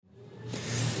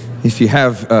If you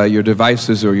have your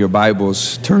devices or your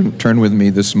Bibles, turn with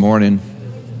me this morning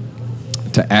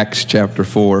to Acts chapter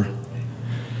 4.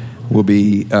 We'll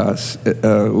be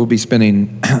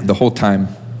spending the whole time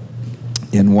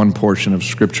in one portion of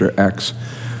Scripture, Acts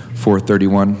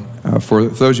 4:31. For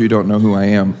those of you who don't know who I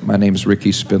am, my name is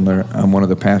Ricky Spindler. I'm one of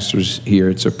the pastors here.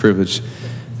 It's a privilege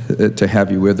to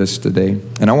have you with us today.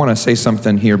 And I want to say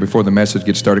something here before the message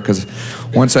gets started, because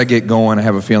once I get going, I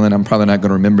have a feeling I'm probably not going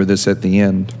to remember this at the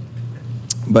end.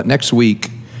 But next week,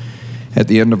 at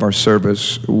the end of our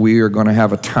service, we are going to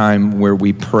have a time where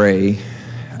we pray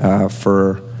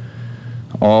for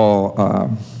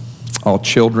all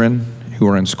children who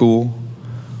are in school.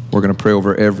 We're going to pray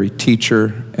over every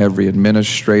teacher, every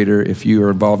administrator. If you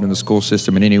are involved in the school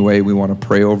system in any way, we want to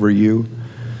pray over you.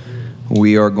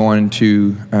 We are going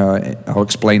to, I'll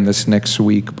explain this next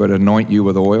week, but anoint you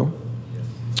with oil.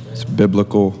 It's a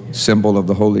biblical symbol of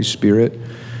the Holy Spirit.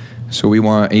 So we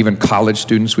want, even college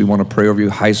students, we want to pray over you,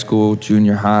 high school,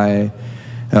 junior high.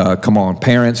 Come on,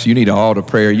 parents, you need an altar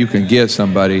prayer. You can get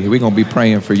somebody. We're going to be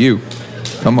praying for you.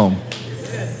 Come on.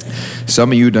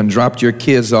 Some of you done dropped your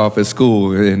kids off at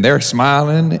school, and they're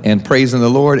smiling and praising the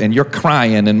Lord, and you're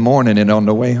crying and mourning it on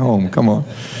the way home. Come on.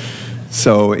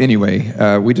 So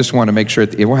anyway, we just want to make sure,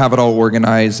 we'll have it all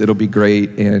organized. It'll be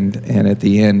great. And at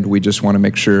the end, we just want to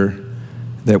make sure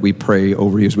that we pray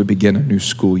over you as we begin a new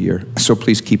school year. So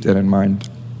please keep that in mind.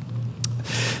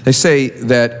 They say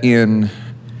that in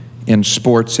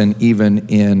sports and even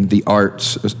in the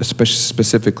arts, especially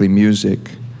specifically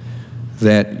music,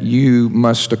 that you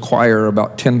must acquire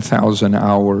about 10,000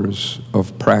 hours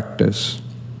of practice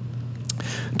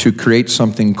to create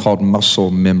something called muscle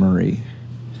memory,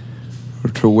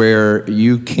 to where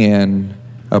you can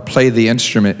play the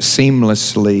instrument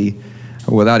seamlessly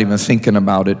without even thinking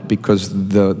about it, because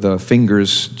the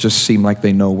fingers just seem like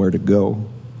they know where to go.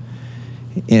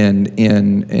 And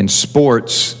in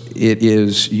sports, it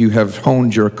is, you have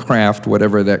honed your craft,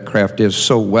 whatever that craft is,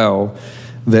 so well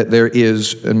that there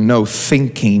is no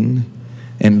thinking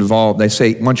involved. They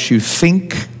say once you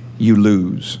think, you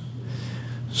lose.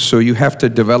 So you have to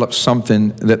develop something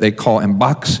that they call, in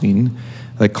boxing,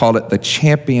 they call it the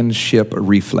championship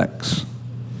reflex.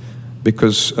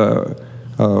 Because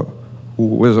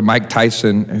was it Mike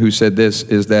Tyson who said this,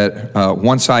 is that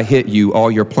once I hit you, all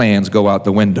your plans go out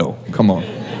the window. Come on.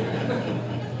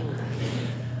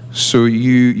 So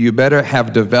you better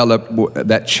have developed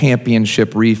that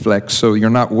championship reflex, so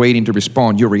you're not waiting to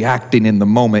respond. You're reacting in the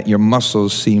moment. Your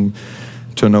muscles seem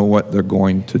to know what they're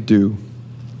going to do.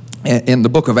 In the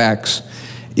book of Acts,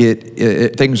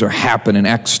 things are happening.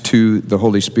 Acts 2, the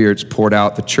Holy Spirit's poured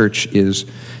out. The church is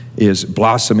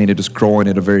blossoming. It is growing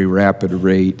at a very rapid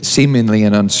rate, seemingly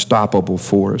an unstoppable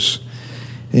force.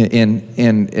 And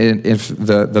if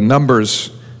the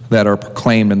numbers that are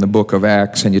proclaimed in the book of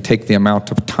Acts, and you take the amount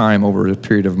of time over a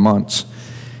period of months,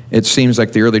 it seems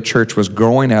like the early church was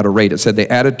growing at a rate. It said they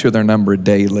added to their number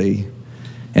daily.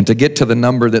 And to get to the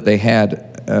number that they had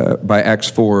by Acts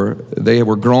 4, they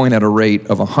were growing at a rate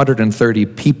of 130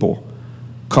 people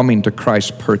coming to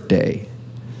Christ per day.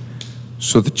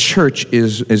 So the church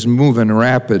is moving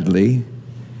rapidly.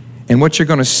 And what you're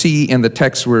going to see in the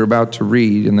text we're about to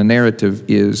read, in the narrative,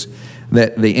 is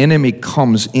that the enemy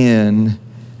comes in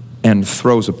and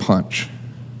throws a punch.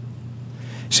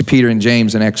 See, Peter and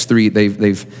James in Acts 3,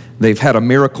 they've had a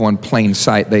miracle in plain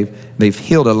sight. They've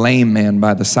healed a lame man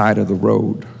by the side of the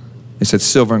road. They said,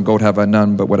 silver and gold have I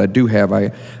none, but what I do have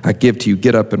I give to you.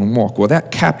 Get up and walk. Well,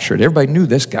 that captured, everybody knew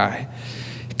this guy.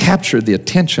 Captured the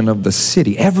attention of the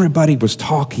city. Everybody was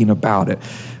talking about it.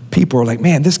 People were like,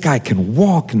 man, this guy can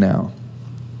walk now.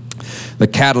 The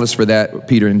catalyst for that,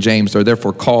 Peter and James, are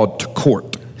therefore called to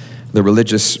court. The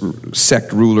religious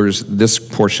sect rulers, this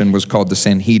portion was called the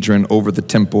Sanhedrin, over the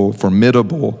temple,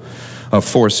 formidable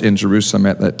force in Jerusalem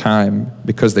at that time.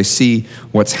 Because they see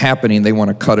what's happening, they want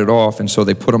to cut it off, and so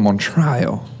they put them on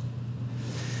trial.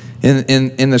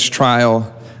 In this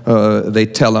trial, they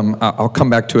tell him, I'll come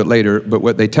back to it later, but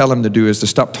what they tell him to do is to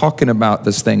stop talking about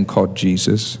this thing called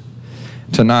Jesus,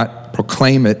 to not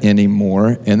proclaim it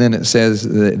anymore. And then it says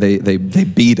they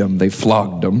beat him, they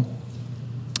flogged him,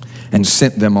 and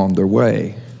sent them on their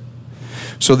way.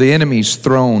 So the enemy's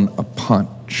thrown a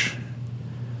punch.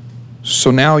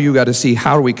 So now you got to see,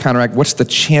 how do we counteract? What's the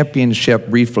championship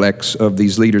reflex of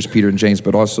these leaders, Peter and James,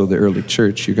 but also the early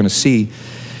church? You're going to see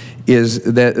is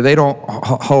that they don't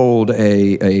hold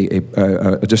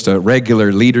just a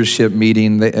regular leadership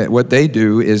meeting. What they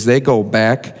do is they go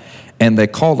back and they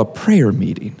call a prayer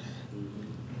meeting.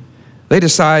 They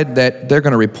decide that they're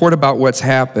going to report about what's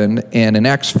happened, and in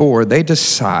Acts 4, they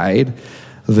decide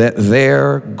that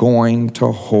they're going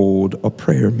to hold a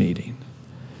prayer meeting.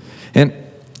 And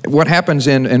what happens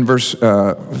in verse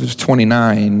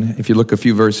 29, if you look a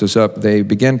few verses up, they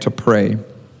begin to pray.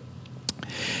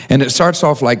 And it starts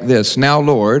off like this: "Now,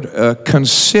 Lord,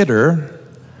 consider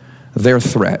their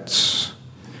threats.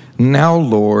 Now,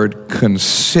 Lord,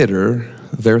 consider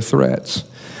their threats."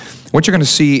 What you're going to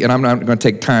see, and I'm not going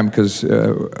to take time because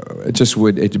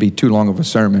it'd be too long of a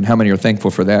sermon. How many are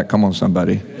thankful for that? Come on,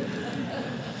 somebody.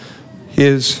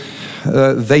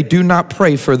 They do not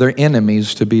pray for their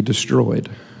enemies to be destroyed.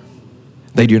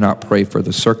 They do not pray for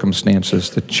the circumstances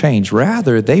to change.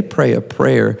 Rather, they pray a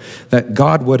prayer that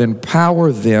God would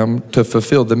empower them to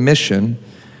fulfill the mission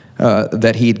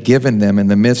that He'd given them in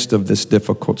the midst of this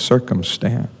difficult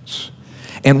circumstance.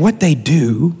 And what they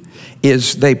do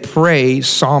is they pray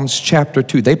Psalms chapter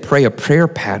 2. They pray a prayer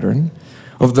pattern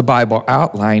of the Bible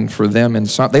outlined for them. And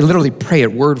they literally pray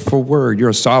it word for word. "You're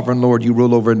a sovereign Lord, you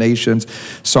rule over nations,"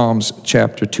 Psalms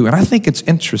chapter 2. And I think it's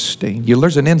interesting.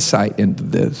 There's an insight into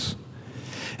this.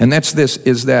 And that's this,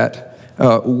 is that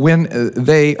when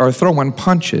they are throwing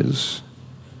punches,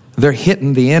 they're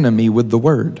hitting the enemy with the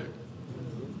word.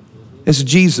 It's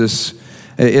Jesus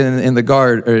in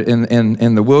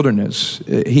the wilderness.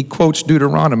 He quotes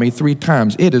Deuteronomy 3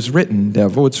 times. "It is written,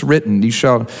 devil, it's written. You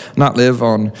shall not live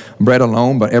on bread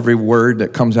alone, but every word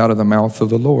that comes out of the mouth of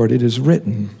the Lord. It is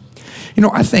written."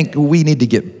 I think we need to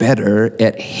get better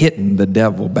at hitting the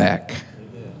devil back.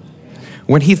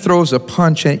 When he throws a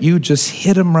punch at you, just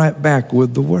hit him right back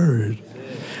with the word.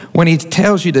 When he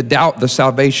tells you to doubt the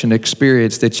salvation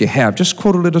experience that you have, just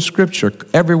quote a little scripture.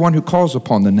 "Everyone who calls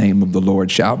upon the name of the Lord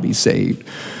shall be saved."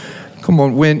 Come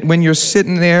on, when you're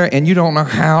sitting there and you don't know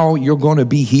how you're going to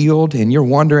be healed and you're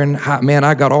wondering, "Man,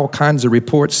 I got all kinds of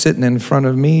reports sitting in front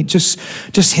of me," just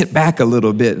hit back a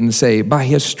little bit and say, "By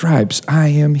His stripes, I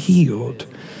am healed."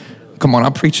 Come on,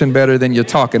 I'm preaching better than you're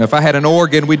talking. If I had an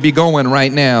organ, we'd be going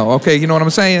right now. Okay, you know what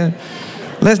I'm saying?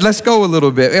 Let's go a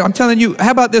little bit. I'm telling you,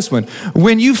 how about this one?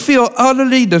 When you feel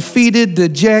utterly defeated,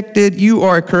 dejected, you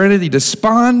are currently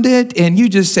despondent, and you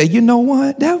just say, "You know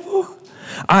what, devil?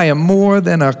 I am more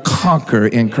than a conqueror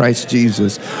in Christ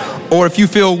Jesus." Or if you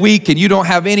feel weak and you don't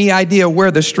have any idea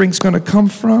where the strength's going to come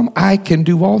from, "I can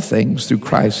do all things through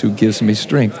Christ who gives me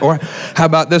strength." Or how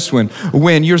about this one?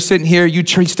 When you're sitting here, you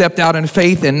stepped out in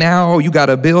faith and now you got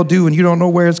a bill due and you don't know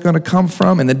where it's going to come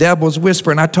from, and the devil's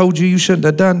whispering, "I told you shouldn't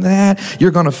have done that.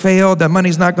 You're going to fail. The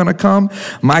money's not going to come.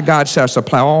 My God shall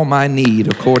supply all my need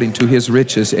according to His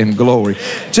riches and glory."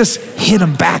 Just hit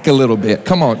him back a little bit.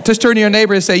 Come on. Just turn to your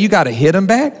neighbor and say, "You got to hit him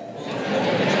back."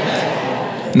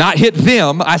 Not hit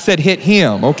them, I said hit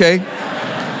him, okay?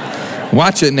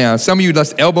 Watch it now. Some of you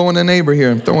just elbowing the neighbor here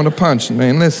and throwing a punch.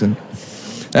 Man, listen,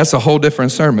 that's a whole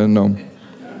different sermon, though.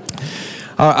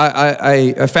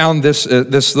 I found this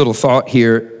little thought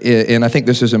here, and I think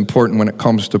this is important when it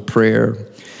comes to prayer.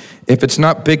 If it's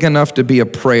not big enough to be a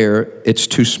prayer, it's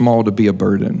too small to be a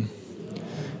burden.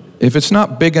 If it's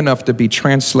not big enough to be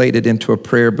translated into a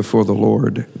prayer before the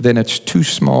Lord, then it's too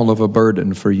small of a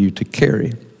burden for you to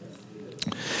carry.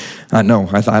 I know,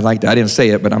 I like that. I didn't say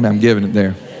it, but I'm giving it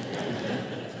there.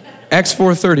 Acts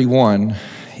 4:31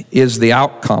 is the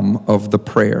outcome of the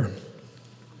prayer.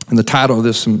 And the title of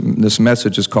this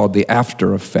message is called The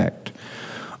After Effect.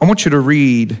 I want you to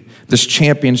read this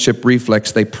championship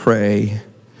reflex. They pray,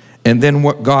 and then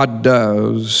what God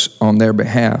does on their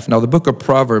behalf. Now, the book of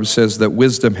Proverbs says that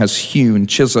wisdom has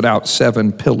chiseled out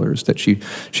 7 pillars that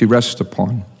she rests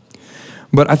upon.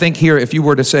 But I think here, if you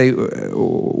were to say,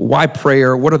 why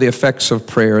prayer? What are the effects of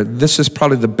prayer? This is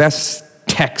probably the best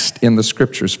text in the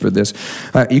scriptures for this.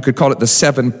 You could call it the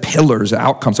 7 pillars,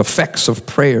 outcomes, effects of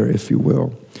prayer, if you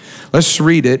will. Let's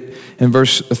read it in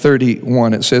verse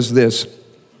 31. It says this: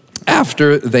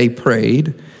 "After they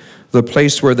prayed, the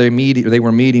place where they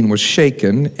were meeting was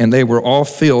shaken, and they were all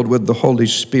filled with the Holy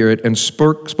Spirit and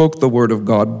spoke the word of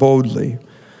God boldly.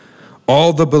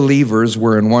 All the believers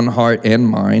were in one heart and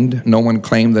mind. No one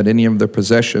claimed that any of their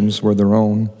possessions were their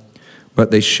own,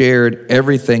 but they shared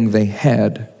everything they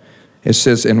had." It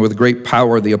says, "And with great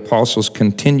power the apostles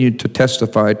continued to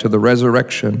testify to the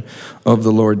resurrection of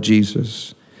the Lord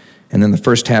Jesus." And then the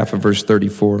first half of verse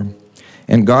 34,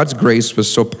 "And God's grace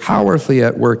was so powerfully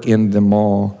at work in them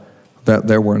all that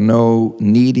there were no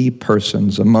needy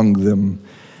persons among them.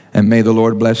 And may the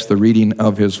Lord bless the reading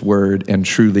of His word and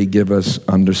truly give us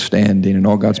understanding." And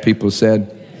all God's people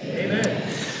said, Amen.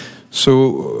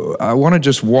 So I want to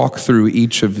just walk through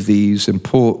each of these and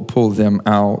pull them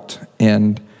out.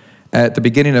 And at the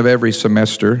beginning of every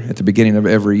semester, at the beginning of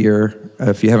every year,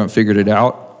 if you haven't figured it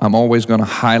out, I'm always going to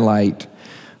highlight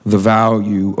the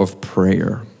value of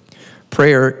prayer.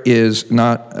 Prayer is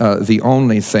not the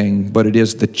only thing, but it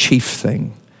is the chief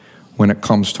thing when it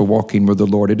comes to walking with the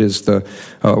Lord. It is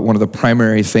one of the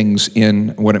primary things in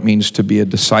what it means to be a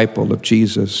disciple of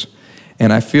Jesus.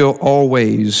 And I feel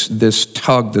always this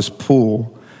tug, this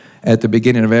pull at the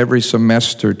beginning of every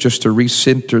semester just to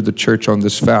recenter the church on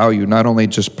this value, not only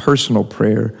just personal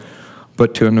prayer,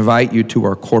 but to invite you to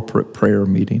our corporate prayer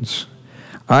meetings.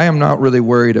 I am not really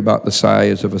worried about the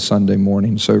size of a Sunday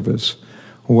morning service.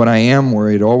 What I am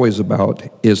worried always about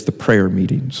is the prayer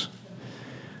meetings.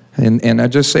 And I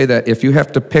just say that if you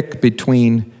have to pick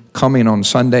between coming on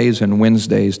Sundays and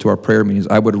Wednesdays to our prayer meetings,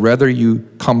 I would rather you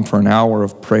come for an hour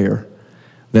of prayer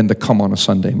than to come on a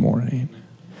Sunday morning.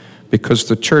 Because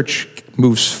the church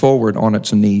moves forward on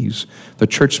its knees. The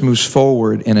church moves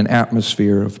forward in an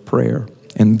atmosphere of prayer.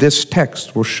 And this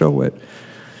text will show it.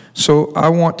 So I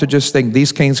want to just think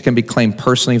these things can be claimed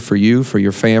personally for you, for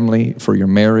your family, for your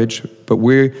marriage. But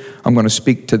I'm going to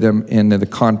speak to them in the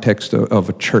context of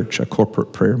a church, a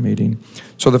corporate prayer meeting.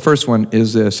 So the first one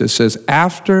is this. It says,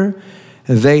 after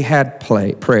they had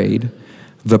prayed,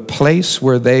 the place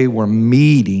where they were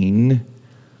meeting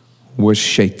was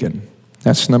shaken.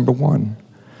 That's number one.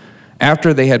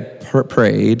 After they had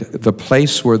prayed, the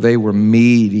place where they were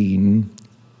meeting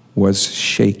was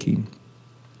shaking.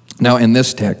 Now, in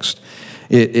this text,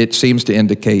 it seems to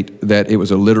indicate that it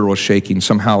was a literal shaking.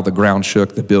 Somehow the ground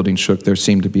shook, the building shook, there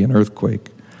seemed to be an earthquake.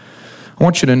 I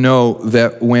want you to know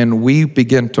that when we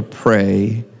begin to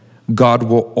pray, God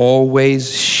will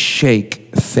always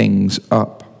shake things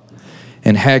up.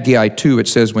 In Haggai 2, it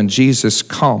says, when Jesus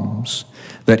comes,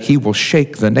 that he will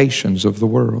shake the nations of the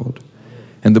world.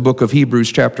 In the book of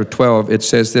Hebrews chapter 12, it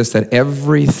says this, that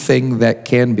everything that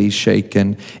can be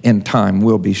shaken in time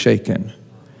will be shaken.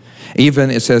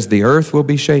 Even it says the earth will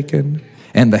be shaken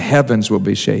and the heavens will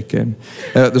be shaken.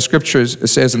 The scriptures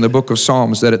says in the book of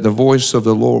Psalms that at the voice of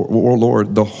the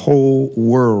Lord, the whole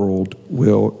world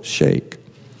will shake.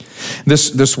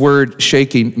 This word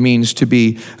shaking means to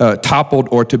be toppled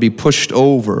or to be pushed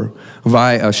over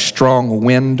by a strong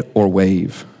wind or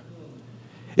wave.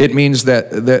 It means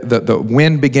that the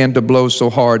wind began to blow so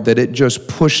hard that it just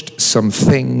pushed some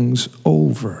things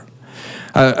over.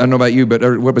 I don't know about you, but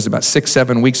what was it, about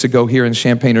 6-7 weeks ago here in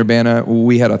Champaign-Urbana,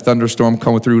 we had a thunderstorm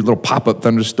coming through, a little pop-up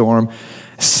thunderstorm,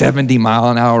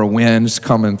 70-mile-an-hour winds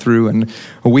coming through, and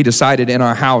we decided in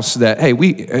our house that, hey,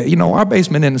 our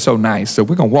basement isn't so nice, so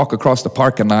we're going to walk across the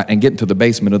parking lot and get into the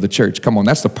basement of the church. Come on,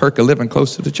 that's the perk of living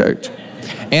close to the church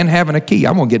and having a key.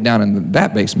 I'm going to get down in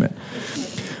that basement.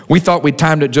 We thought we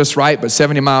timed it just right, but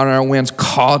 70-mile-an-hour winds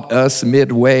caught us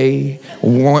midway.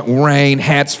 Rain,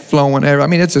 hats flowing. I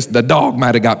mean, it's just the dog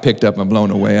might have got picked up and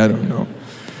blown away. I don't know.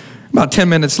 About 10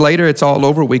 minutes later, it's all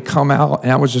over. We come out,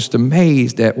 and I was just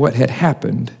amazed at what had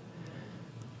happened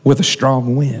with a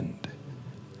strong wind.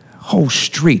 Whole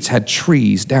streets had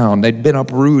trees down. They'd been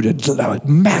uprooted.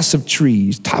 Massive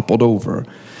trees toppled over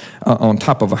on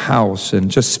top of a house,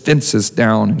 and just fences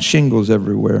down and shingles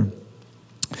everywhere.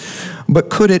 But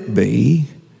could it be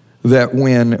that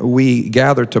when we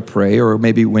gather to pray, or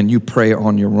maybe when you pray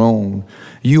on your own,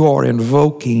 you are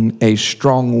invoking a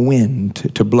strong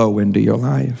wind to blow into your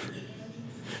life?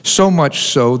 So much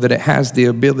so that it has the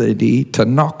ability to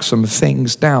knock some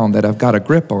things down that have got a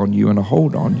grip on you and a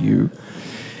hold on you.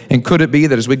 And could it be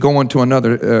that as we go into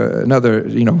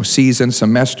another season,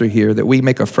 semester here, that we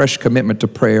make a fresh commitment to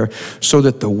prayer so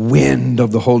that the wind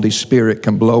of the Holy Spirit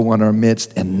can blow on our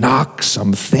midst and knock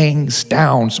some things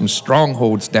down, some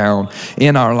strongholds down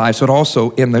in our lives, but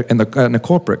also in the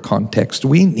corporate context.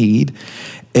 We need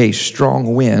a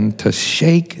strong wind to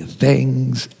shake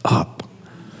things up.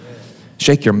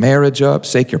 Shake your marriage up,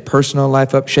 shake your personal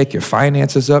life up, shake your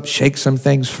finances up, shake some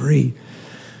things free.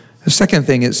 The second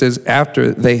thing, it says,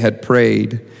 after they had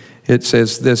prayed, it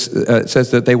says this, it says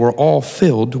that they were all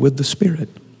filled with the Spirit.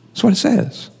 That's what it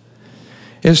says.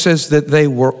 It says that they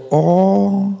were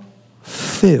all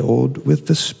filled with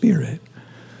the Spirit.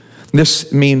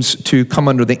 This means to come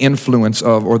under the influence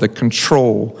of, or the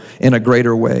control in a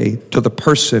greater way to the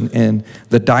person and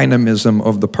the dynamism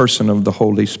of the person of the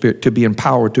Holy Spirit, to be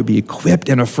empowered, to be equipped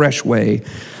in a fresh way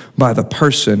by the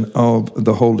person of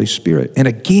the Holy Spirit. And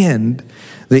again,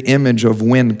 the image of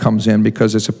wind comes in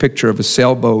because it's a picture of a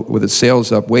sailboat with its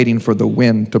sails up waiting for the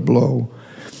wind to blow.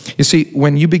 You see,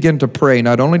 when you begin to pray,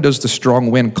 not only does the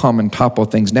strong wind come and topple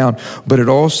things down, but it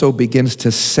also begins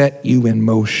to set you in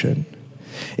motion.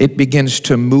 It begins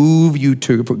to move you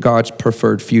to God's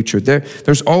preferred future.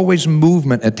 There's always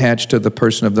movement attached to the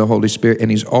person of the Holy Spirit,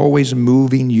 and he's always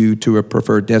moving you to a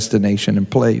preferred destination and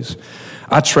place.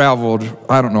 I traveled,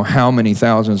 I don't know how many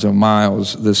thousands of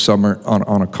miles this summer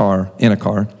in a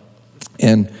car.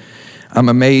 And I'm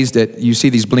amazed that you see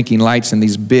these blinking lights and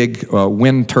these big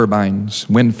wind turbines,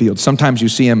 wind fields. Sometimes you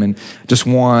see them in just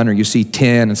one, or you see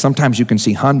 10, and sometimes you can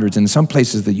see hundreds. And in some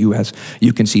places of the U.S.,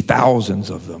 you can see thousands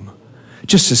of them,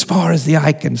 just as far as the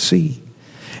eye can see.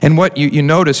 And what you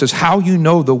notice is how you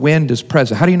know the wind is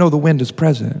present. How do you know the wind is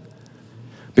present?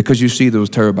 Because you see those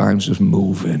turbines just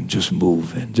moving, just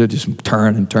turning.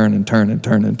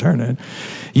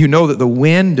 You know that the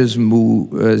wind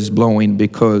is blowing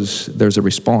because there's a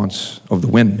response of the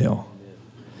windmill.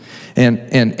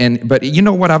 But you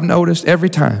know what I've noticed? Every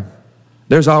time,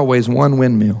 there's always one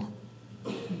windmill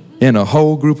in a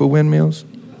whole group of windmills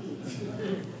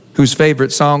whose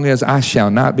favorite song is, "I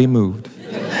Shall Not Be Moved."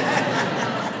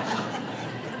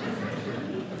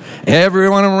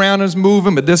 Everyone around is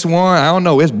moving, but this one, I don't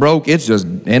know, it's broke. It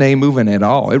ain't moving at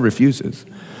all. It refuses.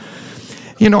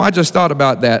 You know, I just thought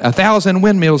about that. 1,000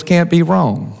 windmills can't be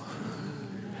wrong.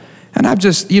 And I've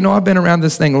been around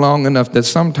this thing long enough that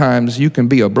sometimes you can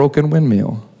be a broken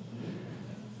windmill.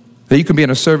 That you can be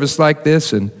in a service like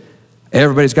this and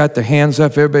everybody's got their hands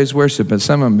up, everybody's worshiping.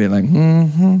 Some of them be like,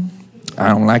 I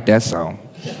don't like that song.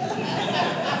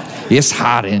 It's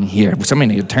hot in here.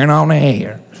 Somebody need to turn on the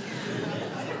air.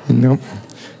 You know,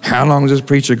 how long is this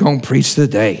preacher going to preach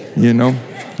today? You know,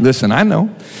 listen, I know.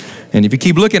 And if you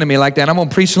keep looking at me like that, I'm going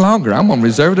to preach longer. I'm going to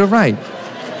reserve the right.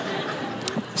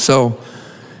 So,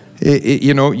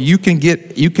 you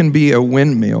can be a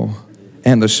windmill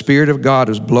and the Spirit of God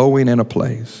is blowing in a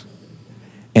place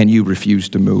and you refuse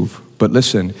to move. But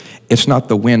listen, it's not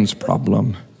the wind's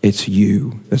problem. It's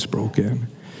you that's broken.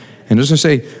 And as I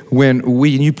say, when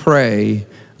you pray,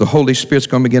 the Holy Spirit's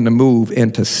going to begin to move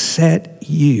and to set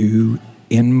you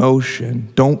in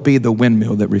motion. Don't be the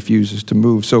windmill that refuses to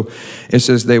move. So it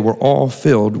says they were all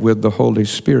filled with the Holy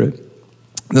Spirit.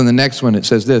 Then the next one, it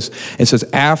says this. It says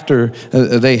after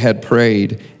they had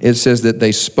prayed, it says that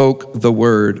they spoke the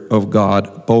word of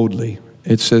God boldly.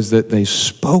 It says that they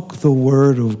spoke the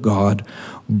word of God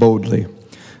boldly.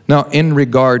 Now, in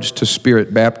regards to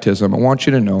Spirit baptism, I want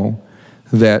you to know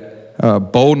that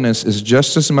boldness is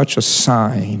just as much a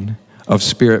sign of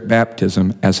Spirit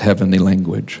baptism as heavenly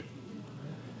language.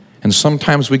 And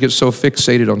sometimes we get so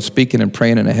fixated on speaking and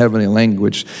praying in a heavenly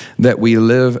language that we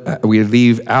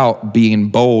leave out being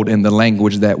bold in the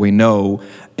language that we know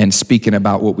and speaking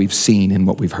about what we've seen and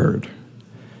what we've heard.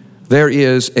 There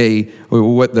is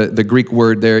what the Greek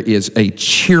word there is, a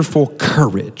cheerful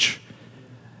courage.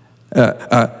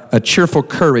 A cheerful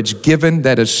courage given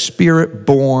that is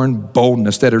Spirit-born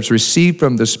boldness that is received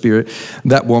from the Spirit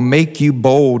that will make you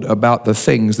bold about the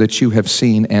things that you have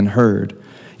seen and heard.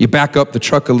 You back up the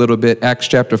truck a little bit, Acts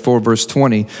chapter 4, verse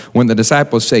 20, when the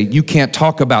disciples say, you can't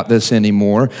talk about this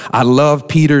anymore. I love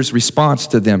Peter's response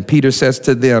to them. Peter says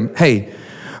to them, hey,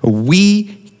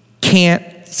 we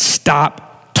can't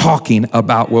stop talking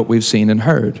about what we've seen and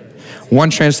heard. One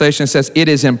translation says, it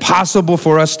is impossible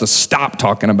for us to stop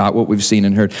talking about what we've seen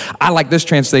and heard. I like this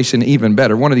translation even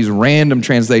better. One of these random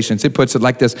translations, it puts it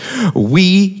like this: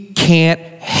 we can't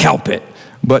help it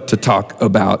but to talk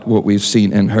about what we've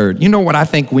seen and heard. You know what I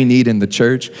think we need in the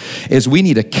church is we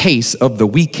need a case of the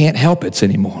we can't help it's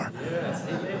anymore.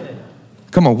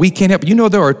 Come on, we can't help it. You know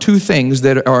there are two things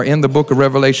that are in the book of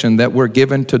Revelation that were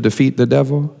given to defeat the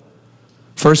devil.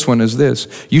 First one is this: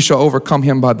 you shall overcome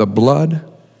him by the blood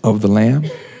of the Lamb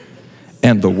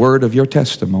and the word of your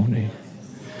testimony.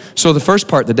 So the first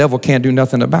part, the devil can't do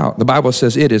nothing about. The Bible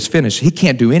says it is finished. He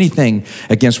can't do anything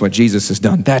against what Jesus has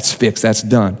done. That's fixed, that's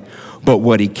done. But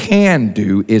what he can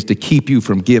do is to keep you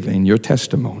from giving your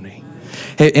testimony.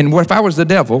 Hey, and if I was the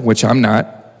devil, which I'm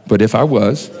not, but if I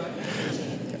was,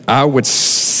 I would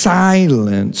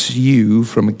silence you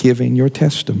from giving your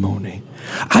testimony.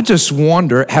 I just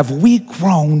wonder, have we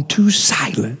grown too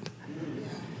silent?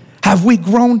 Have we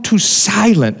grown too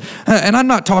silent? And I'm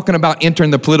not talking about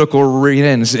entering the political arena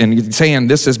and saying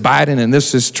this is Biden and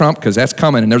this is Trump, because that's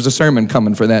coming, and there's a sermon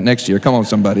coming for that next year. Come on,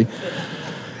 somebody.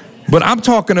 But I'm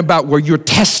talking about where you're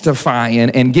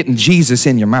testifying and getting Jesus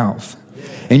in your mouth.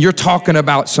 And you're talking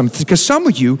about because some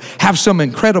of you have some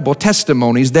incredible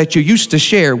testimonies that you used to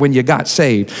share when you got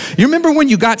saved. You remember when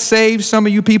you got saved, some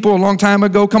of you people a long time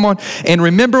ago, come on, and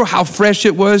remember how fresh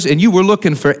it was and you were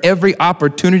looking for every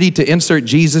opportunity to insert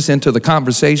Jesus into the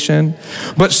conversation.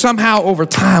 But somehow over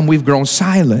time we've grown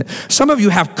silent. Some of you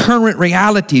have current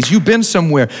realities. You've been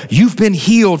somewhere. You've been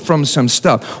healed from some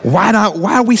stuff. Why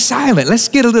are we silent? Let's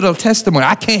get a little testimony.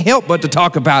 I can't help but to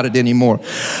talk about it anymore.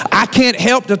 I can't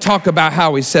help to talk about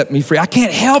how he set me free. I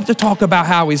can't help to talk about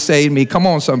how he saved me. Come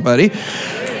on, somebody.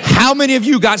 How many of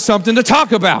you got something to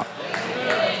talk about?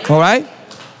 All right?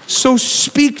 So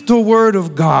speak the word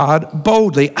of God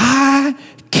boldly. I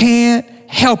can't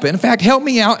help it. In fact, help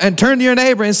me out and turn to your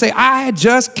neighbor and say, I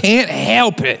just can't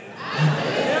help it.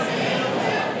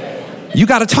 You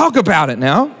got to talk about it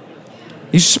now.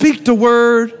 You speak the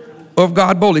word of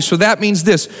God boldly. So that means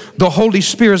this: the Holy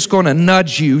Spirit's going to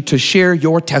nudge you to share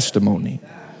your testimony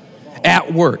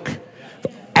at work,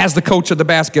 as the coach of the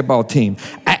basketball team,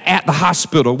 at the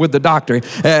hospital with the doctor.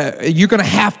 You're going to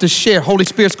have to share. Holy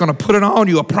Spirit's going to put it on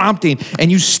you, a prompting,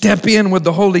 and you step in with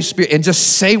the Holy Spirit and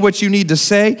just say what you need to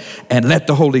say and let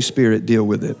the Holy Spirit deal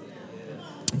with it.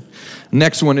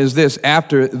 Next one is this: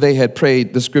 after they had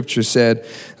prayed, the scripture said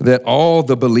that all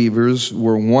the believers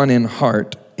were one in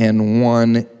heart and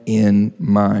one in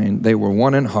mind. They were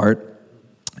one in heart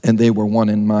and they were one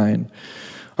in mind.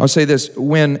 I'll say this: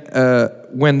 when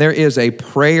there is a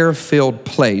prayer-filled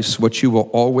place, what you will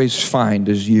always find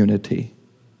is unity.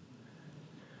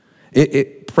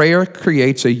 Prayer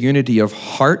creates a unity of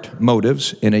heart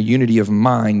motives and a unity of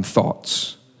mind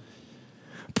thoughts.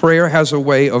 Prayer has a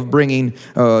way of bringing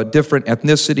different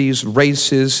ethnicities,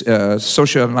 races,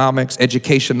 socioeconomics,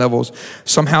 education levels.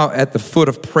 Somehow at the foot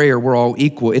of prayer, we're all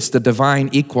equal. It's the divine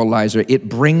equalizer. It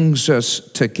brings us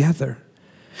together.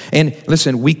 And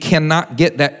listen, we cannot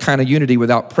get that kind of unity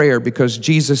without prayer, because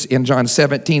Jesus in John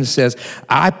 17 says,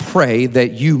 I pray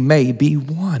that you may be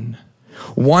one.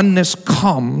 Oneness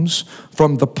comes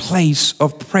from the place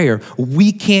of prayer.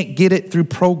 We can't get it through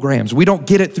programs. We don't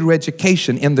get it through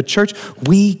education in the church.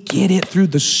 We get it through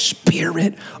the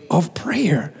spirit of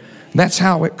prayer. That's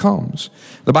how it comes.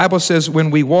 The Bible says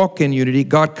when we walk in unity,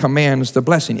 God commands the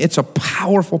blessing. It's a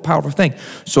powerful, powerful thing.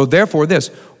 So therefore this: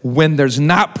 when there's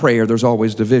not prayer, there's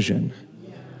always division.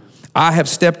 I have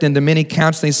stepped into many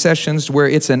counseling sessions where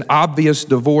it's an obvious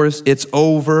divorce. It's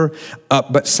over,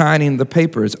 but signing the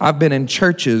papers. I've been in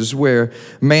churches where,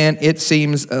 man, it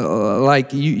seems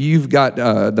like you've got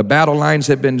the battle lines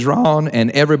have been drawn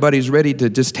and everybody's ready to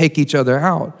just take each other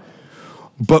out.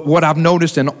 But what I've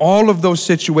noticed in all of those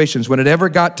situations, when it ever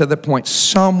got to the point,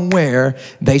 somewhere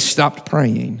they stopped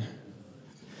praying.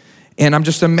 And I'm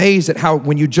just amazed at how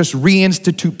when you just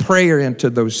reinstitute prayer into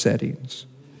those settings,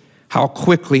 how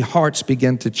quickly hearts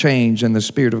begin to change and the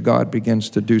Spirit of God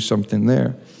begins to do something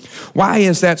there. Why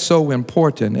is that so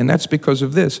important? And that's because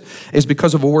of this. It's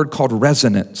because of a word called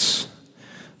resonance.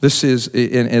 This is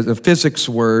a physics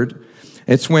word.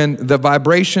 It's when the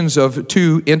vibrations of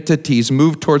two entities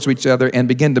move towards each other and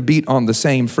begin to beat on the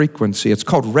same frequency. It's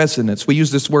called resonance. We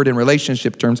use this word in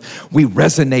relationship terms. We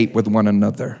resonate with one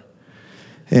another.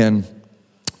 And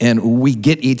we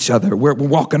get each other. We're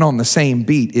walking on the same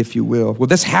beat, if you will. Well,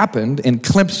 this happened in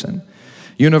Clemson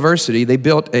University. They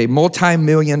built a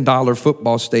multi-million-dollar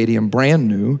football stadium, brand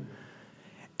new.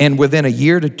 And within a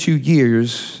year to 2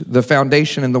 years, the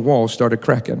foundation and the walls started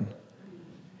cracking.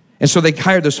 And so they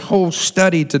hired this whole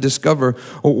study to discover,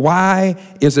 why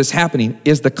is this happening?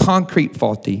 Is the concrete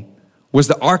faulty? Was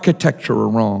the architecture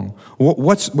wrong?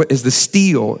 What is the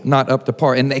steel not up to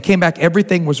par? And they came back,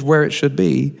 everything was where it should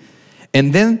be.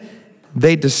 And then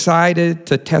they decided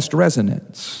to test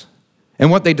resonance.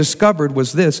 And what they discovered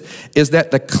was this, is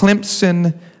that the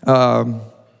Clemson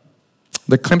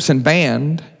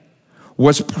band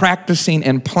was practicing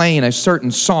and playing a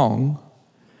certain song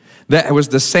that was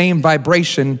the same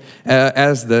vibration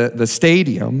as the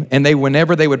stadium. And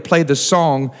whenever they would play the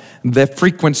song, the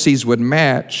frequencies would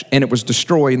match, and it was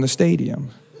destroying the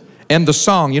stadium. And the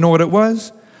song, you know what it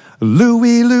was?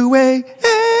 Louie, Louie,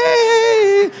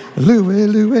 hey, Louie,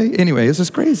 Louie. Anyway, this is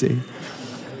crazy.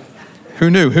 Who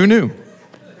knew?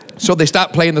 So they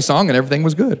stopped playing the song and everything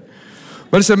was good.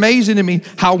 But it's amazing to me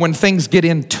how when things get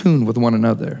in tune with one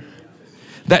another,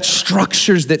 that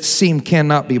structures that seem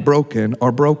cannot be broken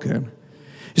are broken.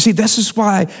 You see, this is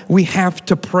why we have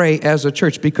to pray as a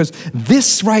church, because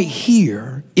this right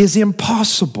here is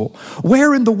impossible.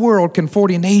 Where in the world can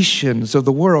 40 nations of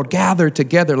the world gather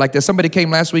together like this? Somebody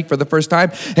came last week for the first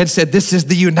time and said, this is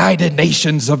the United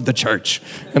Nations of the church.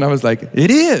 And I was like,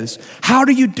 it is. How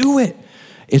do you do it?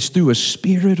 It's through a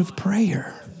spirit of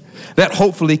prayer that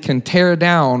hopefully can tear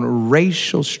down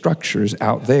racial structures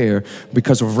out there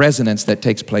because of resonance that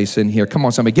takes place in here. Come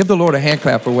on, somebody, give the Lord a hand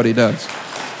clap for what he does.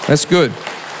 That's good.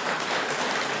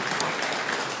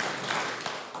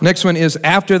 Next one is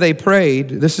after they prayed,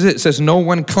 this is it. It says, no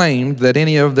one claimed that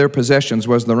any of their possessions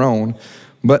was their own,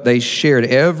 but they shared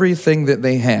everything that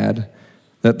they had,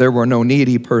 that there were no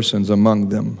needy persons among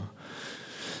them.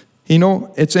 You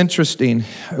know, it's interesting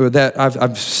that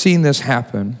I've seen this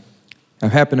happen. It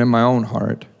happened in my own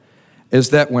heart, is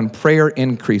that when prayer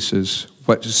increases,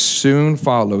 what soon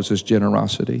follows is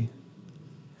generosity.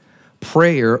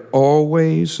 Prayer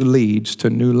always leads to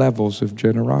new levels of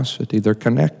generosity. They're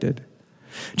connected.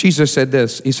 Jesus said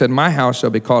this. He said, my house shall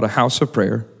be called a house of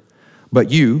prayer,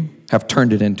 but you have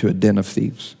turned it into a den of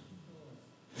thieves.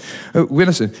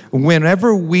 Listen,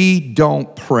 whenever we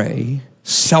don't pray,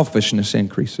 selfishness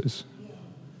increases.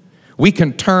 We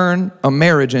can turn a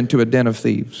marriage into a den of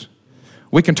thieves.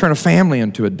 We can turn a family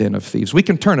into a den of thieves. We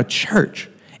can turn a church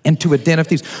into a den of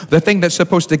thieves. The thing that's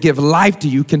supposed to give life to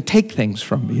you can take things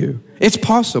from you. It's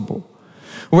possible.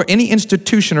 Where any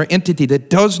institution or entity that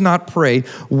does not pray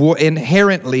will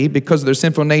inherently, because of their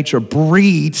sinful nature,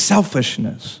 breed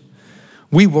selfishness.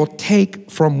 We will take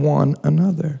from one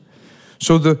another.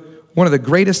 So one of the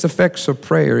greatest effects of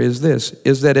prayer is this,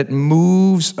 is that it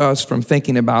moves us from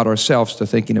thinking about ourselves to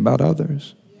thinking about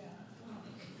others.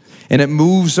 And it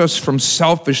moves us from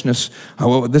selfishness, oh,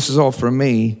 well, this is all for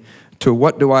me, to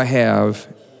what do I have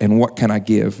and what can I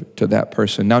give to that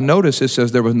person? Now notice it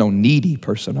says there was no needy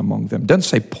person among them. It doesn't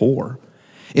say poor.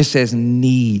 It says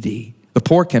needy. The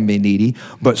poor can be needy,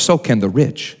 but so can the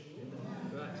rich.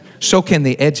 So can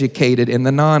the educated and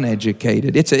the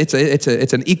non-educated. It's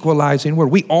an equalizing word.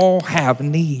 We all have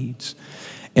needs.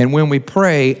 And when we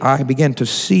pray, I begin to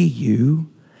see you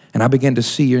and I begin to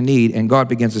see your need, and God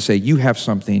begins to say, you have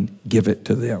something, give it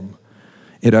to them.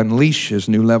 It unleashes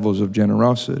new levels of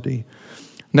generosity.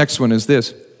 Next one is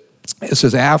this. It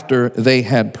says, after they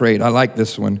had prayed, I like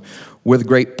this one, with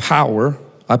great power,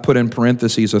 I put in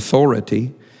parentheses,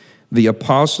 authority, the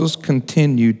apostles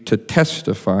continued to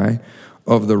testify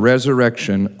of the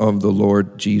resurrection of the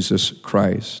Lord Jesus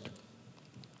Christ.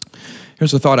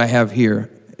 Here's a thought I have here,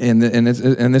 and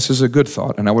this is a good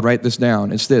thought, and I would write this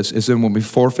down. It's this, is that when we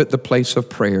forfeit the place of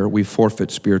prayer, we forfeit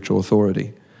spiritual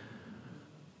authority.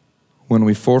 When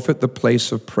we forfeit the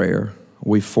place of prayer,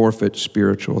 we forfeit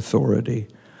spiritual authority.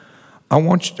 I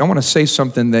want to say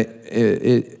something that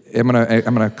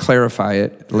I'm going to clarify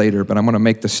it later, but I'm going to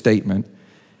make the statement,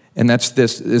 and that's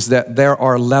this, is that there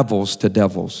are levels to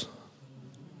devils.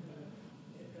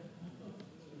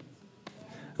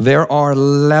 There are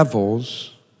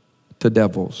levels to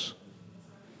devils.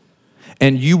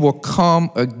 And you will come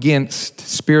against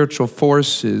spiritual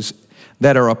forces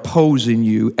that are opposing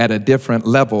you at a different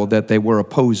level that they were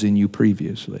opposing you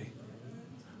previously.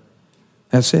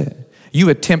 That's it. You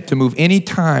attempt to move any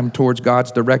time towards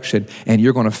God's direction, and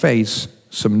you're going to face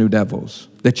some new devils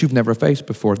that you've never faced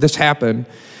before. This happened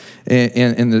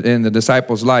in the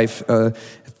disciples' life.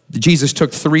 Jesus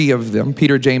took 3 of them,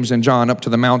 Peter, James, and John, up to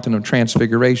the mountain of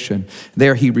transfiguration.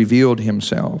 There he revealed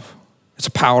himself. It's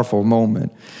a powerful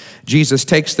moment. Jesus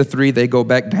takes the 3, they go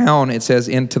back down, it says,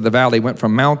 into the valley, went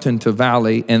from mountain to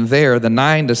valley, and there the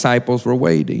 9 disciples were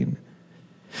waiting.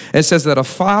 It says that a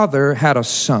father had a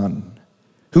son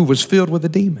who was filled with a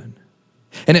demon.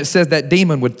 And it says that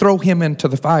demon would throw him into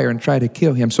the fire and try to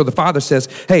kill him. So the father says,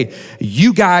 hey,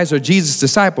 you guys are Jesus'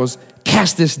 disciples,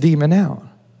 cast this demon out.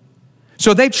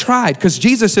 So they tried, because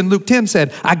Jesus in Luke 10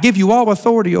 said, I give you all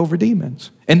authority over demons.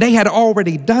 And they had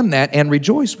already done that and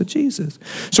rejoiced with Jesus.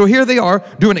 So here they are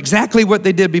doing exactly what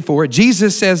they did before.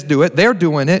 Jesus says do it, they're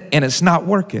doing it, and it's not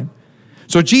working.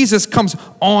 So Jesus comes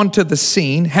onto the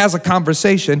scene, has a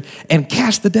conversation, and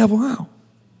casts the devil out.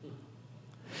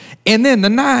 And then the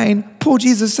 9 pulled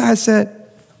Jesus aside and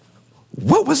said,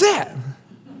 what was that?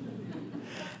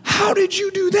 How did you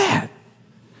do that?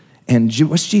 And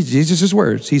what's Jesus'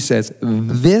 words? He says,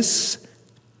 this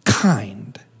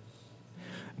kind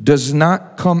does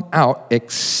not come out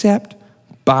except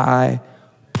by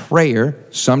prayer.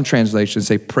 Some translations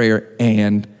say prayer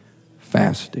and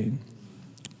fasting.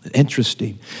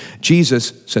 Interesting.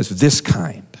 Jesus says this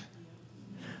kind.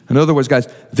 In other words, guys,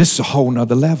 this is a whole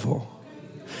nother level.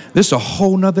 This is a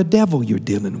whole nother devil you're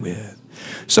dealing with.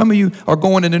 Some of you are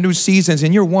going into new seasons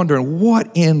and you're wondering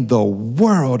what in the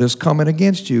world is coming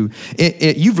against you.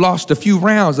 You've lost a few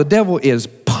rounds. The devil is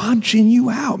punching you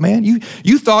out, man. You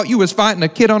thought you was fighting a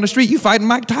kid on the street. You fighting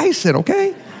Mike Tyson,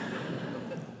 okay?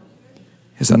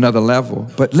 It's another level.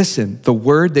 But listen, the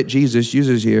word that Jesus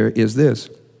uses here is this.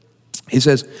 He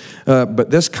says,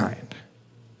 but this kind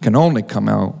can only come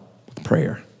out with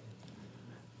prayer.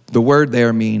 The word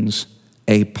there means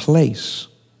a place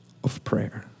of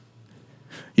prayer.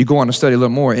 You go on to study a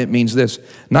little more, it means this,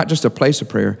 not just a place of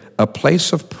prayer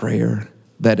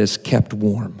that is kept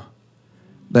warm,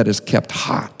 that is kept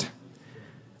hot,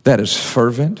 that is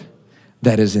fervent,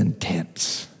 that is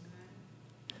intense.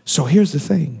 So here's the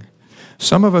thing.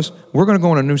 Some of us, we're going to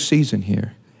go in a new season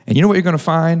here. And you know what you're going to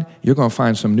find? You're going to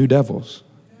find some new devils.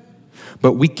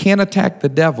 But we can't attack the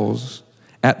devils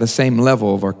at the same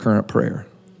level of our current prayer.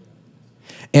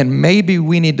 And maybe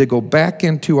we need to go back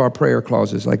into our prayer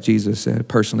closets, like Jesus said,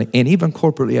 personally, and even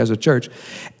corporately as a church,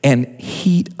 and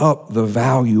heat up the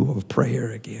value of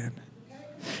prayer again.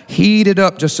 Heat it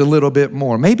up just a little bit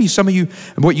more. Maybe some of you,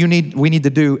 we need to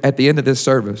do at the end of this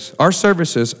service. Our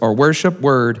services are worship,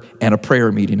 word, and a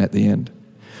prayer meeting at the end.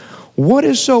 What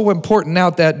is so important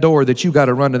out that door that you got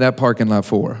to run to that parking lot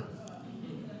for?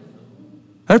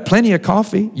 There's plenty of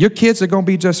coffee. Your kids are going to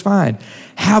be just fine.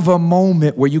 Have a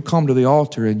moment where you come to the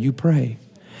altar and you pray.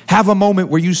 Have a moment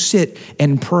where you sit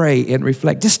and pray and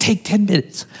reflect. Just take 10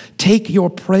 minutes. Take your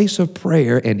place of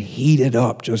prayer and heat it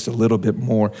up just a little bit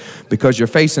more, because you're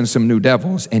facing some new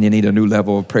devils and you need a new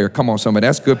level of prayer. Come on, somebody.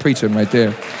 That's good preaching right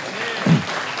there.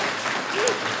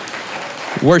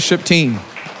 Worship team,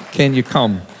 can you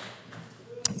come?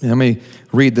 Let me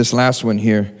read this last one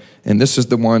here. And this is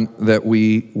the one that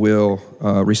we will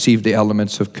receive the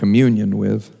elements of communion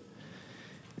with.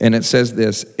 And it says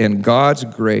this: and God's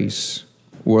grace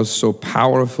was so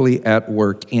powerfully at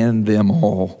work in them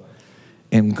all.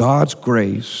 And God's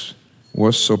grace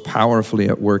was so powerfully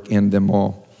at work in them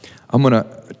all. I'm going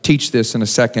to teach this in a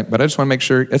second, but I just want to make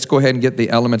sure, let's go ahead and get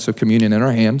the elements of communion in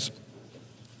our hands.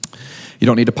 You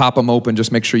don't need to pop them open,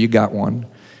 just make sure you got one.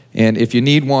 And if you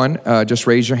need one, just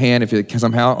raise your hand. If you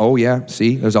somehow, oh yeah,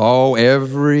 see,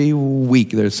 every week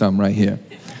there's some right here.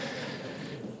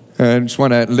 I just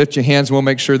want to lift your hands. We'll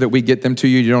make sure that we get them to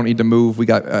you. You don't need to move. We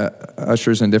got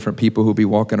ushers and different people who'll be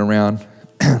walking around.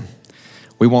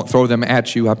 We won't throw them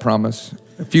at you, I promise.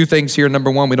 A few things here. Number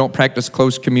one, we don't practice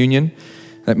close communion.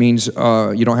 That means you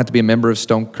don't have to be a member of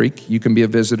Stone Creek. You can be a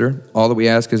visitor. All that we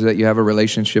ask is that you have a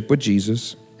relationship with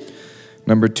Jesus.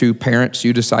 Number two, parents,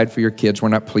 you decide for your kids. We're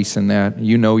not policing that.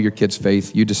 You know your kid's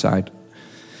faith. You decide.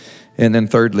 And then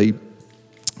thirdly,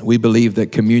 we believe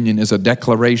that communion is a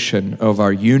declaration of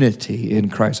our unity in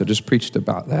Christ. I just preached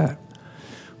about that.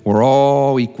 We're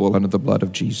all equal under the blood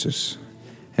of Jesus.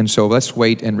 And so let's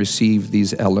wait and receive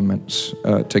these elements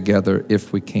together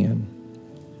if we can.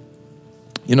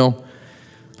 You know,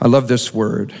 I love this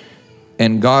word.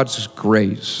 And God's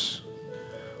grace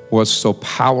was so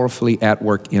powerfully at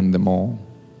work in them all.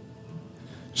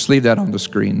 Just leave that on the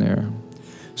screen there.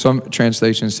 Some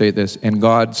translations say this: and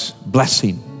God's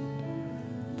blessing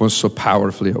was so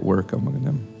powerfully at work among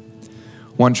them.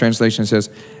 One translation says,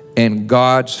 and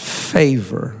God's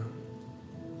favor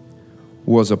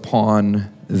was upon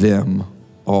them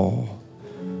all.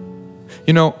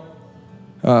 You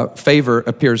know, favor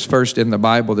appears first in the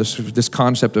Bible. This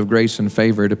concept of grace and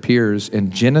favor, it appears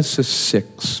in Genesis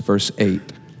 6, verse 8.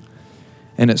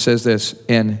 And it says this: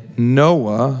 and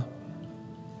Noah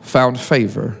found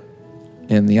favor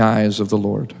in the eyes of the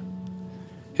Lord.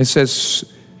 It says,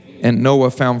 and Noah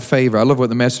found favor. I love what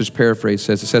the Message paraphrase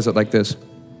says. It says it like this.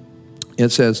 It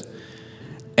says,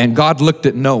 and God looked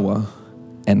at Noah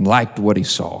and liked what he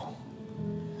saw.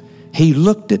 He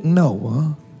looked at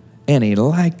Noah and he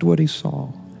liked what he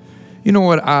saw. You know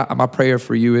what my prayer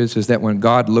for you is that when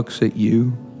God looks at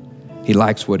you, he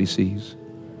likes what he sees.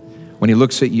 When he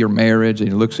looks at your marriage and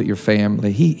he looks at your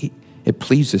family, it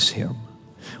pleases him.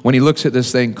 When he looks at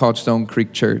this thing called Stone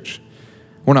Creek Church,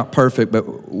 we're not perfect,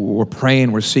 but we're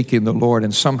praying, we're seeking the Lord,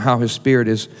 and somehow his Spirit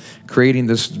is creating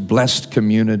this blessed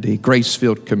community,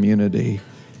 grace-filled community,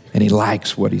 and he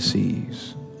likes what he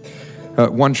sees.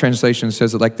 One translation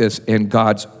says it like this: and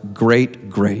God's great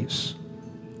grace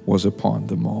was upon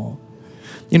them all.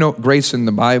 You know, grace in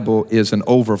the Bible is an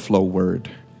overflow word.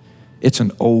 It's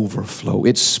an overflow.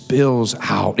 It spills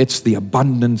out. It's the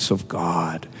abundance of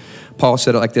God. Paul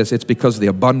said it like this: it's because of the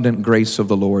abundant grace of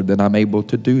the Lord that I'm able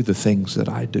to do the things that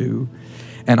I do.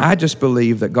 And I just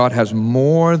believe that God has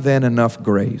more than enough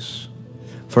grace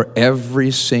for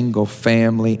every single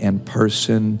family and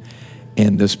person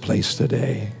in this place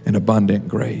today. An abundant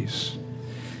grace.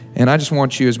 And I just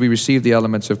want you, as we receive the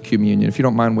elements of communion, if you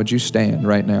don't mind, would you stand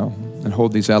right now and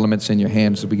hold these elements in your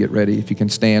hands as we get ready? If you can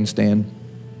stand, stand.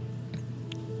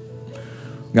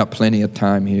 We've got plenty of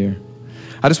time here.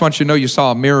 I just want you to know you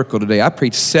saw a miracle today. I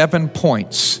preached 7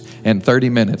 points in 30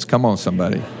 minutes. Come on,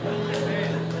 somebody.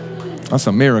 That's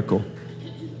a miracle.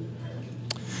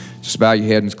 Just bow your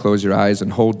head and close your eyes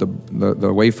and hold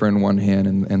the wafer in one hand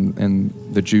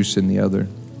and the juice in the other.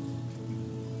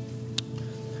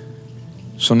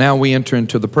 So now we enter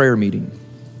into the prayer meeting.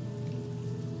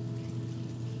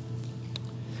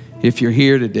 If you're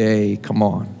here today, come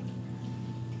on.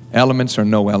 Elements or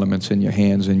no elements in your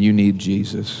hands, and you need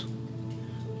Jesus.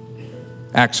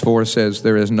 Acts 4 says,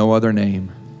 there is no other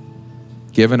name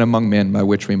given among men by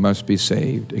which we must be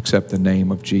saved except the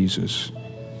name of Jesus.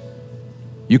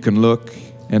 You can look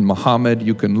in Muhammad,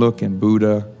 you can look in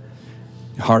Buddha,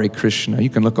 Hare Krishna, you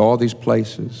can look all these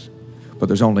places, but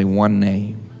there's only one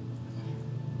name,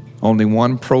 only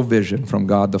one provision from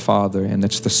God the Father, and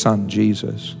it's the Son,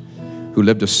 Jesus, who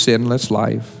lived a sinless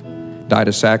life, died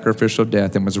a sacrificial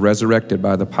death, and was resurrected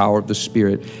by the power of the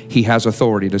Spirit. He has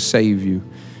authority to save you.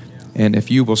 And if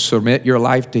you will submit your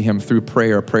life to him through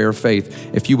prayer,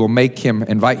 faith, if you will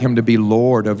invite him to be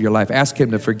Lord of your life, ask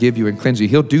him to forgive you and cleanse you,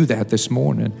 he'll do that this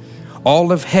morning.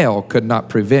 All of hell could not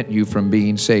prevent you from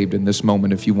being saved in this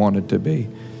moment if you wanted to be.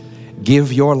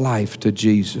 Give your life to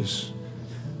Jesus.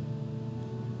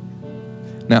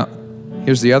 Now,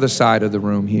 here's the other side of the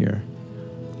room here.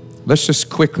 Let's just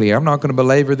quickly, I'm not going to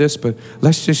belabor this, but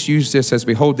let's just use this as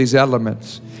we hold these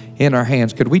elements in our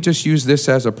hands. Could we just use this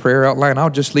as a prayer outline?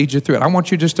 I'll just lead you through it. I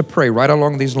want you just to pray right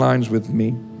along these lines with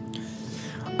me.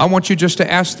 I want you just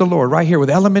to ask the Lord right here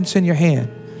with elements in your hand.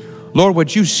 Lord,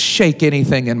 would you shake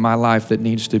anything in my life that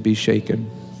needs to be shaken?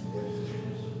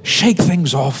 Shake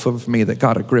things off of me that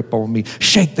got a grip on me.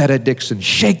 Shake that addiction.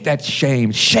 Shake that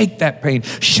shame. Shake that pain.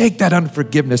 Shake that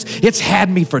unforgiveness. It's had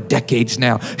me for decades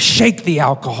now. Shake the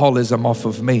alcoholism off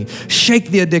of me. Shake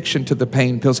the addiction to the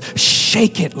pain pills.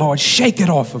 Shake it, Lord. Shake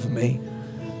it off of me.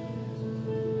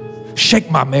 Shake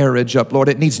my marriage up, Lord.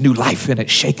 It needs new life in it.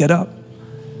 Shake it up.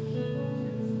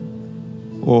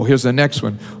 Oh, here's the next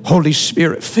one. Holy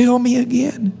Spirit, fill me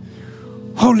again.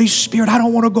 Holy Spirit, I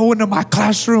don't want to go into my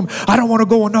classroom. I don't want to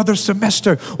go another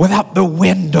semester without the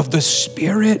wind of the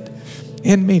Spirit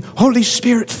in me. Holy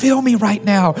Spirit, fill me right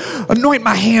now. Anoint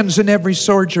my hands in every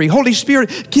surgery. Holy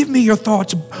Spirit, give me your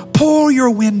thoughts. Pour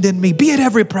your wind in me. Be at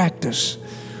every practice.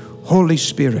 Holy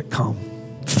Spirit, come.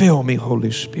 Fill me,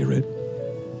 Holy Spirit.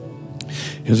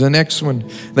 Here's the next one.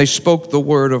 They spoke the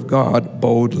word of God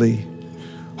boldly.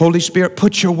 Holy Spirit,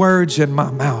 put your words in my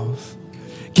mouth.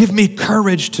 Give me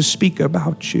courage to speak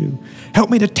about you. Help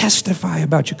me to testify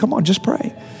about you. Come on, just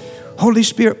pray. Holy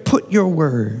Spirit, put your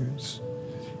words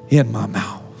in my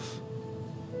mouth.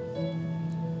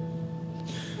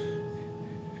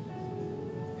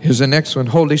 Here's the next one.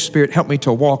 Holy Spirit, help me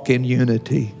to walk in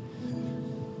unity.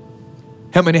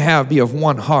 Help me to be of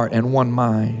one heart and one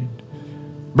mind.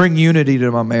 Bring unity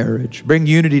to my marriage. Bring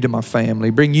unity to my family.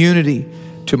 Bring unity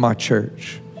to my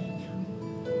church.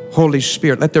 Holy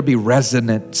Spirit, let there be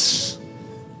resonance.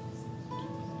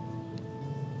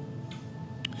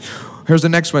 Here's the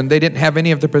next one. They didn't have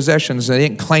any of the possessions. They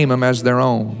didn't claim them as their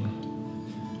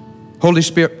own. Holy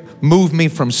Spirit, move me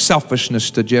from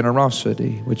selfishness to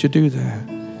generosity. Would you do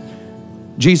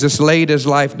that? Jesus laid his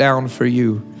life down for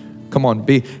you. Come on,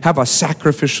 have a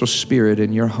sacrificial spirit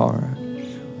in your heart.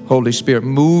 Holy Spirit,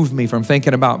 move me from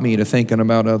thinking about me to thinking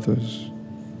about others.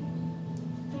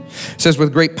 It says,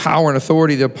 with great power and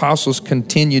authority, the apostles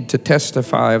continued to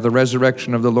testify of the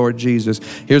resurrection of the Lord Jesus.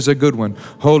 Here's a good one.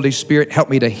 Holy Spirit, help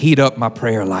me to heat up my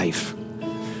prayer life.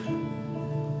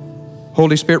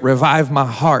 Holy Spirit, revive my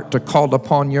heart to call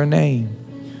upon your name.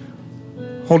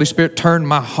 Holy Spirit, turn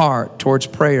my heart towards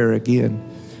prayer again.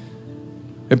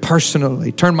 And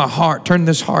personally, turn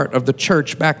this heart of the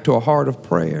church back to a heart of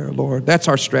prayer, Lord. That's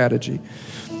our strategy.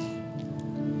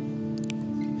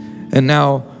 And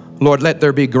now, Lord, let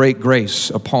there be great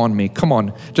grace upon me. Come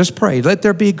on, just pray. Let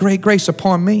there be great grace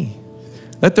upon me.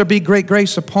 Let there be great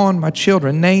grace upon my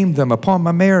children. Name them. Upon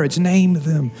my marriage, name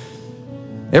them.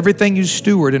 Everything you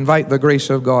steward, invite the grace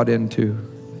of God into.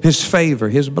 His favor,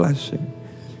 his blessing.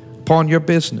 Upon your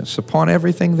business, upon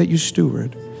everything that you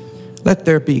steward. Let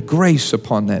there be grace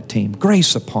upon that team.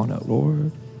 Grace upon it,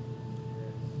 Lord.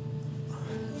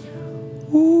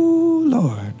 Ooh,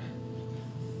 Lord.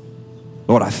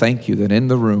 Lord, I thank you that in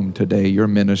the room today, you're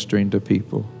ministering to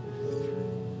people.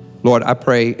 Lord, I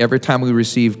pray every time we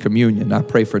receive communion, I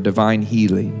pray for divine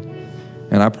healing.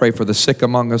 And I pray for the sick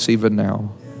among us even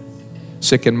now.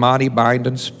 Sick in body, mind,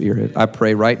 and spirit. I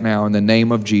pray right now in the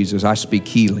name of Jesus, I speak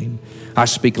healing. I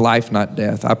speak life, not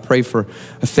death. I pray for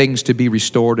things to be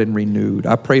restored and renewed.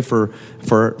 I pray for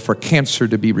cancer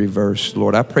to be reversed,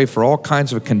 Lord. I pray for all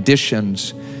kinds of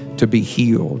conditions to be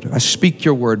healed. I speak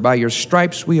your word. By your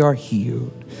stripes we are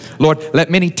healed. Lord, let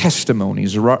many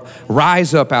testimonies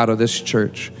rise up out of this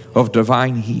church of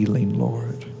divine healing,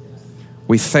 Lord.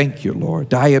 We thank you, Lord.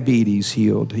 Diabetes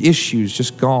healed. Issues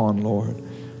just gone, Lord.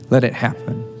 Let it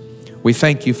happen. We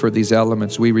thank you for these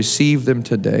elements. We receive them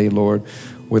today, Lord,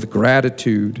 with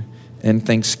gratitude and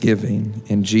thanksgiving.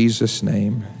 In Jesus'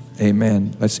 name,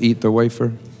 amen. Let's eat the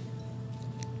wafer.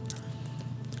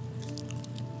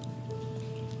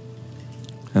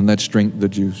 And let's drink the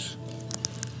juice.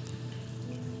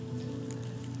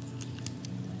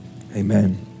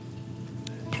 Amen.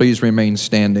 Please remain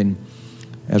standing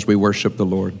as we worship the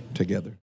Lord together.